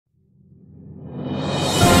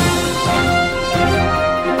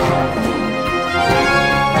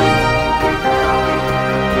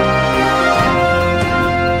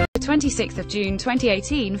26th of June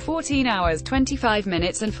 2018, 14 hours 25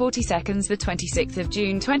 minutes and 40 seconds. The 26th of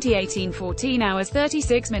June 2018, 14 hours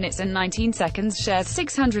 36 minutes and 19 seconds. Shares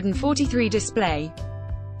 643. Display.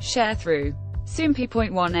 Sharethrough.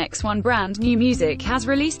 Soompi.1x1 brand new music has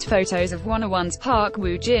released photos of 101's Park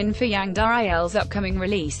Woo-jin for Yang Da-il's upcoming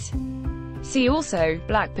release. See also,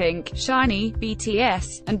 Blackpink, SHINee,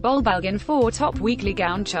 BTS, and Bolbalgan for top weekly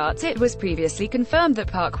gaon charts. It was previously confirmed that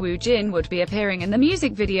Park Woo-jin would be appearing in the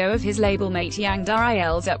music video of his label mate Yang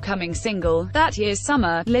Da-il's upcoming single, That Year's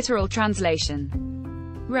Summer, literal translation.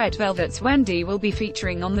 Red Velvet's Wendy will be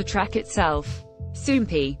featuring on the track itself.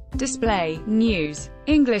 Soompi. Display. News.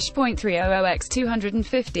 English.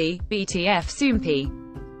 300x250, BTF Soompi.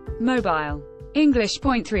 Mobile. English.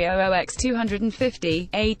 300x250,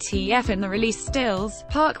 ATF. In the release stills,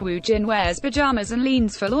 Park Woo-jin wears pajamas and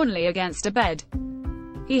leans forlornly against a bed.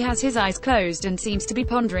 He has his eyes closed and seems to be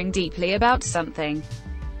pondering deeply about something.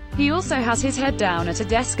 He also has his head down at a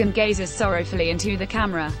desk and gazes sorrowfully into the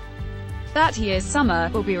camera. That Year's Summer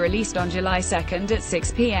will be released on July 2nd at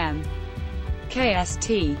 6 p.m.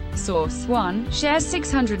 KST. Source 1. Shares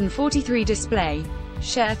 643. Display.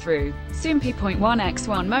 Sharethrough.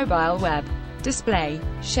 Soompi.1x1 mobile web. Display.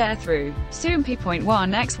 Sharethrough.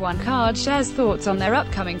 Soompi.1x1 card shares thoughts on their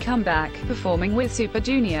upcoming comeback, performing with Super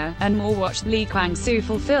Junior, and more. Watch Lee Kwang-soo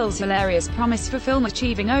fulfills hilarious promise for film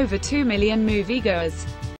achieving over 2 million moviegoers.